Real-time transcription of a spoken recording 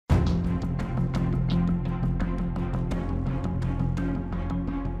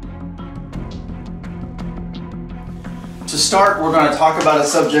start, we're going to talk about a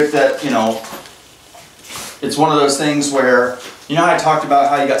subject that, you know, it's one of those things where, you know, I talked about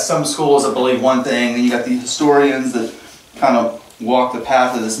how you got some schools that believe one thing, and you got the historians that kind of walk the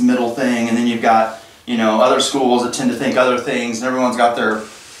path of this middle thing, and then you've got, you know, other schools that tend to think other things, and everyone's got their,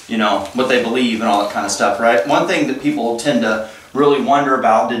 you know, what they believe and all that kind of stuff, right? One thing that people tend to really wonder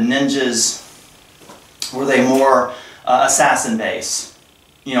about, did ninjas, were they more assassin-based,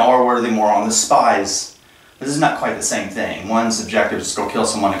 you know, or were they more on the spies? This is not quite the same thing. One's objective is to go kill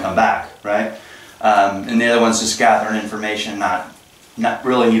someone and come back, right? And the other one's just gathering information, not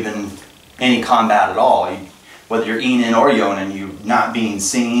really even any combat at all. Whether you're Inen or Yonin, you're not being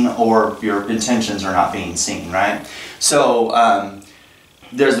seen, or your intentions are not being seen, right? So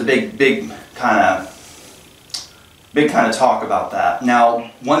there's a big kind of talk about that.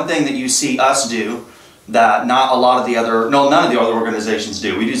 Now, one thing that you see us do that not a lot of the other, no, none of the other organizations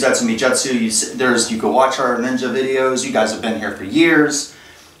do. We do Ninjutsu. You can watch our ninja videos. You guys have been here for years.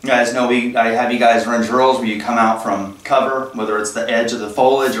 You guys know I have you guys run drills where you come out from cover, whether it's the edge of the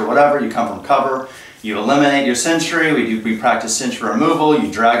foliage or whatever. You come from cover. You eliminate your sentry. We practice sentry removal. You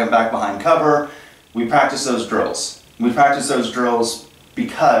drag them back behind cover. We practice those drills. We practice those drills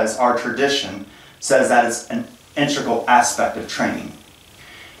because our tradition says that it's an integral aspect of training.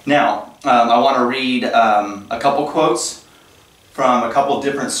 Now, I want to read a couple quotes from a couple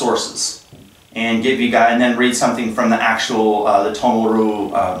different sources, and give you guys, and then read something from the actual the Tomo-ryu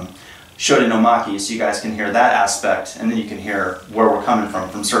Shodenomaki, so you guys can hear that aspect, and then you can hear where we're coming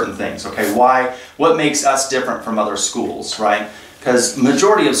from certain things. Okay, what makes us different from other schools, right? Because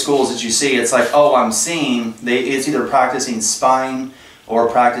majority of schools that you see, it's like, oh, I'm seeing it's either practicing spine or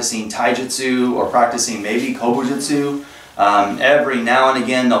practicing taijutsu or practicing maybe kobujutsu. Every now and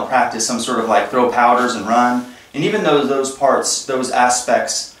again they'll practice some sort of like throw powders and run, and even though those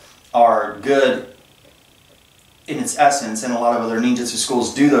aspects are good in its essence, and a lot of other ninjutsu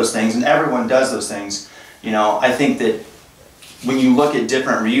schools do those things, and everyone does those things, you know, I think that when you look at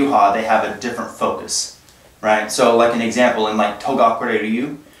different ryuha, they have a different focus, right? So like an example, in like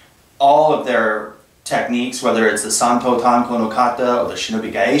Togakurei-ryu, all of their techniques, whether it's the Santo Tanko no Kata or the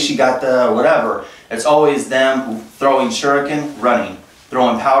Shinobi Gaeshi Gata or whatever, it's always them throwing shuriken, running,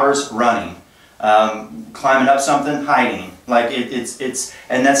 throwing powders, running, climbing up something, hiding. Like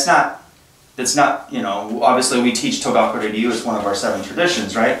and that's not, you know, obviously we teach Togakurei-ryu, it's one of our 7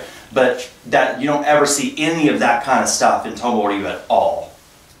 traditions, right? But that you don't ever see any of that kind of stuff in Tomo-ryu at all.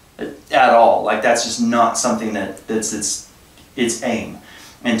 At all. Like that's just not something that's its aim.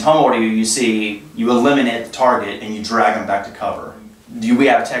 In Tomo-ryu, you see, you eliminate the target and you drag them back to cover. We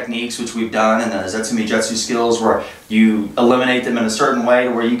have techniques, which we've done in the Zetsumi Jutsu skills, where you eliminate them in a certain way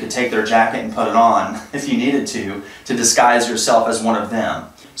to where you could take their jacket and put it on, if you needed to disguise yourself as one of them.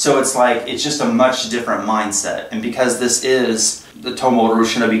 So it's like, it's just a much different mindset. And because this is the Tomo-ryu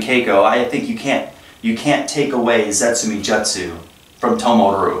Shinobi Keiko, I think you can't take away Zetsumi Jutsu from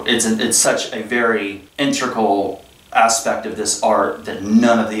Tomo-ryu. It's such a very integral aspect of this art that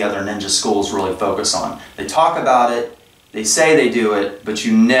none of the other ninja schools really focus on. They talk about it, they say they do it, but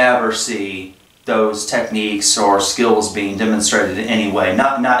you never see those techniques or skills being demonstrated in any way,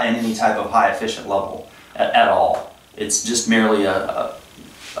 not in any type of high efficient level at all. It's just merely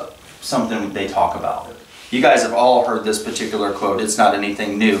something they talk about. You guys have all heard this particular quote. It's not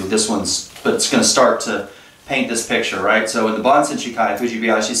anything new. But it's going to start to paint this picture, right? So in the Bansen Shikai,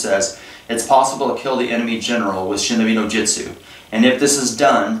 Fujibayashi says, it's possible to kill the enemy general with Shinobi no Jitsu, and if this is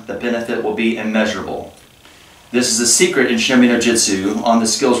done, the benefit will be immeasurable. This is a secret in Shinobi no Jitsu on the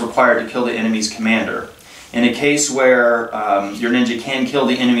skills required to kill the enemy's commander. In a case where your ninja can kill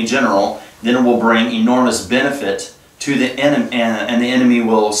the enemy general, then it will bring enormous benefit to the enemy, and the enemy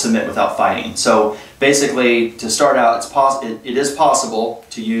will submit without fighting. So basically, to start out, it is possible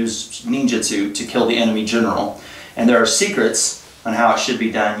to use ninjutsu to kill the enemy general, and there are secrets on how it should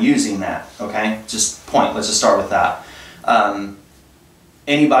be done using that, okay? Let's just start with that.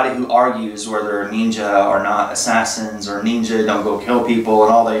 Anybody who argues whether a ninja are not assassins, or ninja don't go kill people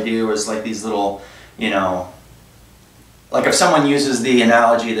and all they do is like these little, you know, like if someone uses the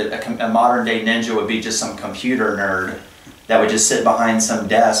analogy that a modern day ninja would be just some computer nerd that would just sit behind some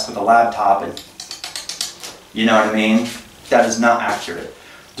desk with a laptop and, you know what I mean? That is not accurate.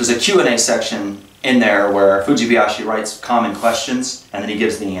 There's a Q&A section in there where Fujibayashi writes common questions and then he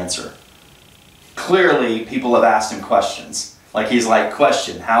gives the answer. Clearly people have asked him questions. Like he's like,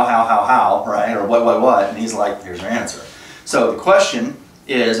 question, how, right? Or what? And he's like, here's your answer. So the question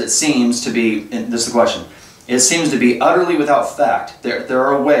is, it seems to be, and this is the question, it seems to be utterly without fact. There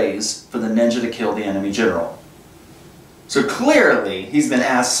are ways for the ninja to kill the enemy general. So clearly, he's been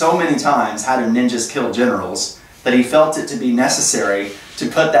asked so many times, how do ninjas kill generals? that he felt it to be necessary to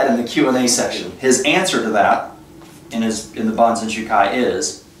put that in the Q&A section. His answer to that in the Banzenshukai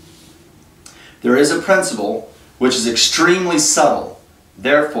is, there is a principle which is extremely subtle,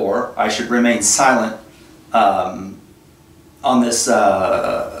 therefore I should remain silent on this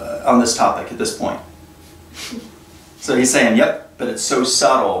topic at this point. So he's saying, yep, but it's so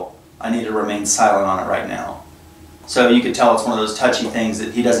subtle, I need to remain silent on it right now. So you could tell it's one of those touchy things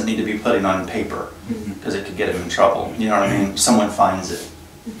that he doesn't need to be putting on paper because it could get him in trouble. You know what I mean? Someone finds it.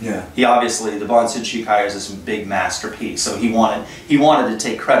 Yeah. He obviously, the Banzenshukai is this big masterpiece, so he wanted to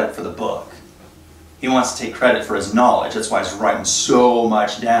take credit for the book. He wants to take credit for his knowledge. That's why he's writing so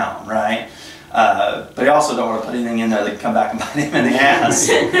much down, right? But he also don't want to put anything in there that can come back and bite him in the ass.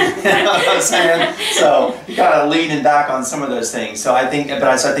 You know what I'm saying? So you gotta leaning back on some of those things. So I think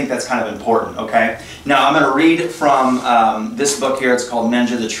that's kind of important. Okay. Now I'm going to read from this book here. It's called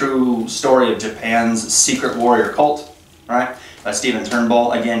Ninja: The True Story of Japan's Secret Warrior Cult. Right? By Stephen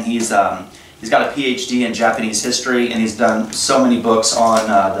Turnbull. Again, he's got a PhD in Japanese history, and he's done so many books on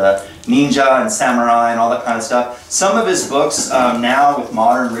the ninja and samurai and all that kind of stuff. Some of his books now, with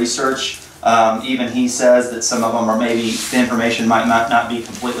modern research, even he says that some of them are maybe the information might not be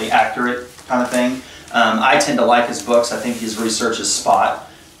completely accurate, kind of thing. I tend to like his books. I think his research is spot.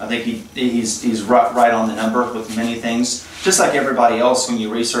 I think he's right on the number with many things. Just like everybody else, when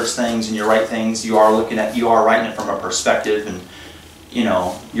you research things and you write things, you are writing it from a perspective and, you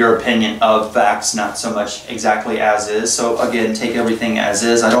know, your opinion of facts, not so much exactly as is. So again, take everything as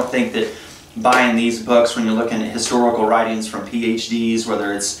is. I don't think that buying these books, when you're looking at historical writings from PhDs,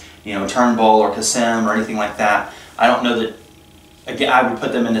 whether it's, you know, Turnbull or Kassim or anything like that, I don't know that, again, I would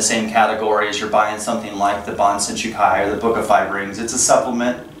put them in the same category as you're buying something like the Banzenshukai or the Book of Five Rings. It's a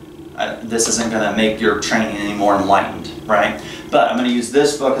supplement. This isn't going to make your training any more enlightened, right? But I'm going to use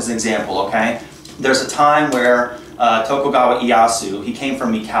this book as an example, okay? There's a time where Tokugawa Ieyasu, he came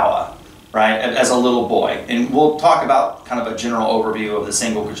from Mikawa, right, as a little boy. And we'll talk about kind of a general overview of the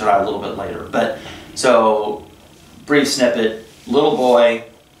Sengoku-jirai a little bit later. But, so, brief snippet, little boy,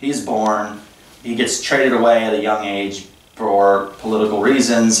 he's born, he gets traded away at a young age for political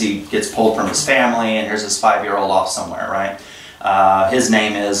reasons. He gets pulled from his family, and here's his 5-year-old off somewhere, right? His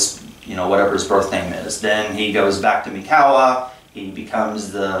name is, you know, whatever his birth name is. Then he goes back to Mikawa, he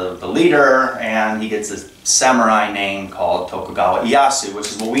becomes the leader, and he gets a samurai name called Tokugawa Ieyasu, which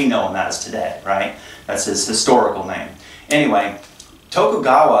is what we know him as today, right? That's his historical name. Anyway,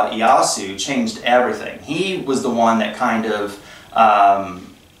 Tokugawa Ieyasu changed everything. He was the one that kind of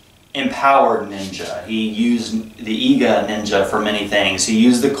empowered ninja. He used the Iga ninja for many things. He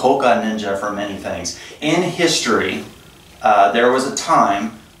used the Koka ninja for many things. In history, there was a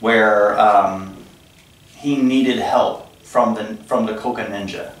time where he needed help from the Koka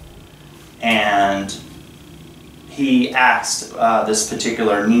ninja, and he asked this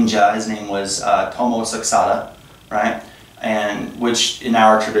particular ninja. His name was Tomo Sukesada, right? And which in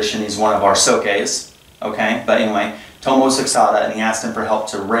our tradition is one of our Sokes. Okay, but anyway, Tomo Sukesada, and he asked him for help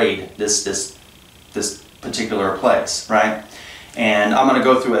to raid this particular place, right? And I'm going to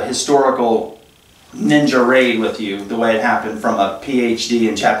go through a historical ninja raid with you, the way it happened from a PhD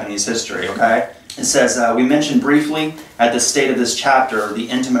in Japanese history, okay? It says, we mentioned briefly at the state of this chapter the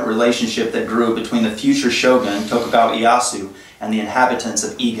intimate relationship that grew between the future shogun, Tokugawa Ieyasu, and the inhabitants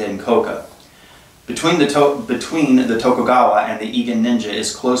of Iga and Koka. Between the Tokugawa and the Iga ninja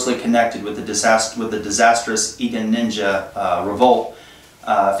is closely connected with the disastrous Iga ninja revolt,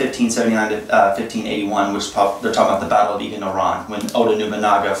 1579 to 1581, which they're talking about the Battle of Okehazama, when Oda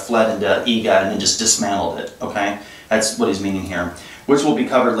Nobunaga fled into Iga and then just dismantled it. Okay, that's what he's meaning here, which will be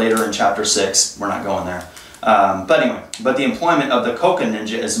covered later in chapter 6. We're not going there. But anyway, the employment of the Koka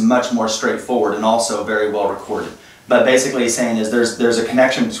ninja is much more straightforward and also very well recorded. But basically he's saying is there's a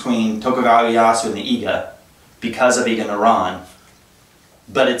connection between Tokugawa Ieyasu and the Iga because of Iga Naran,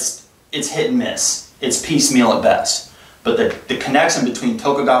 but it's hit and miss. It's piecemeal at best. But the connection between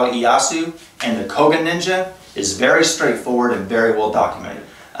Tokugawa Ieyasu and the Koga ninja is very straightforward and very well documented.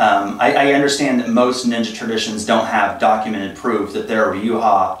 I understand that most ninja traditions don't have documented proof that their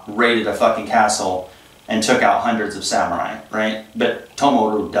Ryuha raided a fucking castle and took out hundreds of samurai, right? But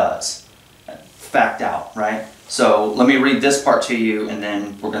Tomo-ryu does. Fact out, right? So let me read this part to you, and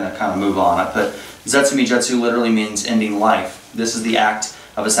then we're going to kind of move on. I put, Zetsumi Jutsu literally means ending life. This is the act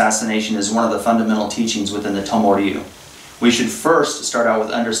of assassination is one of the fundamental teachings within the Tomo-ryu. We should first start out with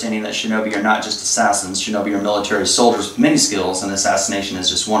understanding that shinobi are not just assassins. Shinobi are military soldiers with many skills, and assassination is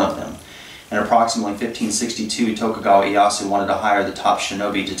just one of them. In approximately 1562, Tokugawa Ieyasu wanted to hire the top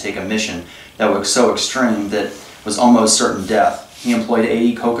shinobi to take a mission that was so extreme that was almost certain death. he employed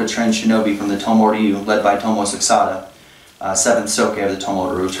 80 Koka-trained shinobi from the Tomo-ryu, led by Tomo Sukesada, 7th Soke of the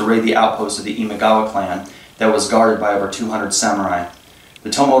Tomo-ryu, to raid the outpost of the Imagawa clan that was guarded by over 200 samurai.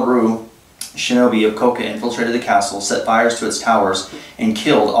 The Tomo-ryu shinobi of Koka infiltrated the castle, set fires to its towers, and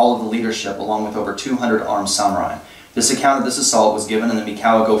killed all of the leadership along with over 200 armed samurai. This account of this assault was given in the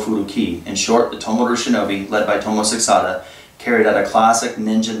Mikawa Go Fudoki. In short, the Tomo-ryu shinobi, led by Tomo Sukesada, carried out a classic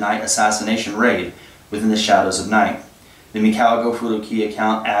ninja knight assassination raid within the shadows of night. The Mikawa Go Fudoki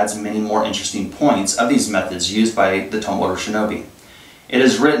account adds many more interesting points of these methods used by the Tomo-ryu shinobi. It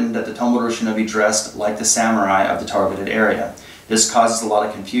is written that the Tomo-ryu shinobi dressed like the samurai of the targeted area. This causes a lot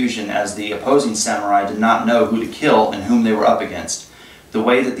of confusion as the opposing samurai did not know who to kill and whom they were up against. The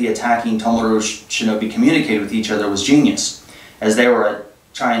way that the attacking Tomo-ryu shinobi communicated with each other was genius. As they were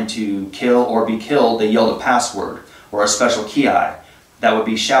trying to kill or be killed, they yelled a password or a special ki that would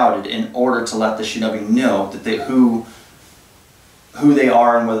be shouted in order to let the shinobi know that who they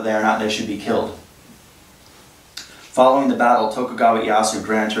are and whether they should be killed. Following the battle, Tokugawa Ieyasu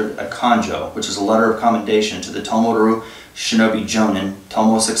granted a kanjo, which is a letter of commendation, to the Tomo-ryu shinobi jonin,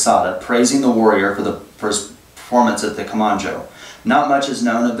 Tomo Sukesada, praising the warrior for his performance at the kamanjo. Not much is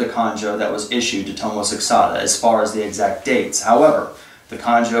known of the kanjo that was issued to Tomo Sukesada as far as the exact dates. However, the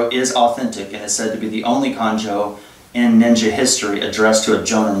kanjo is authentic and is said to be the only kanjo in ninja history addressed to a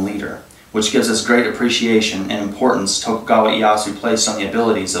jonin leader, which gives us great appreciation and importance Tokugawa Ieyasu placed on the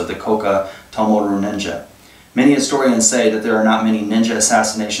abilities of the Koka Tomo-ryu Ninja. Many historians say that there are not many ninja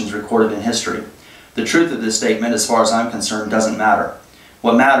assassinations recorded in history. The truth of this statement, as far as I'm concerned, doesn't matter.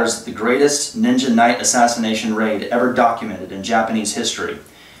 What matters is that the greatest ninja knight assassination raid ever documented in Japanese history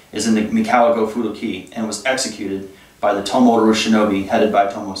is in the Mikawa Go Fudoki and was executed by the Tomo-ryu shinobi headed by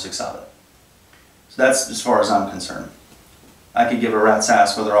Tomo Sukesada. So that's as far as I'm concerned. I could give a rat's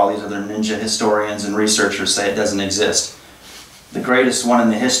ass whether all these other ninja historians and researchers say it doesn't exist. The greatest one in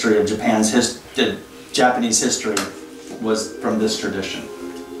the history of Japanese history was from this tradition.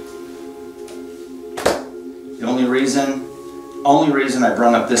 The only reason I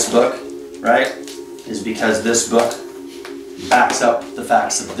brought up this book, right, is because this book backs up the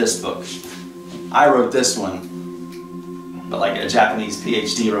facts of this book. I wrote this one, but like a Japanese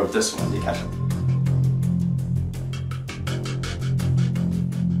PhD wrote this one to catch up.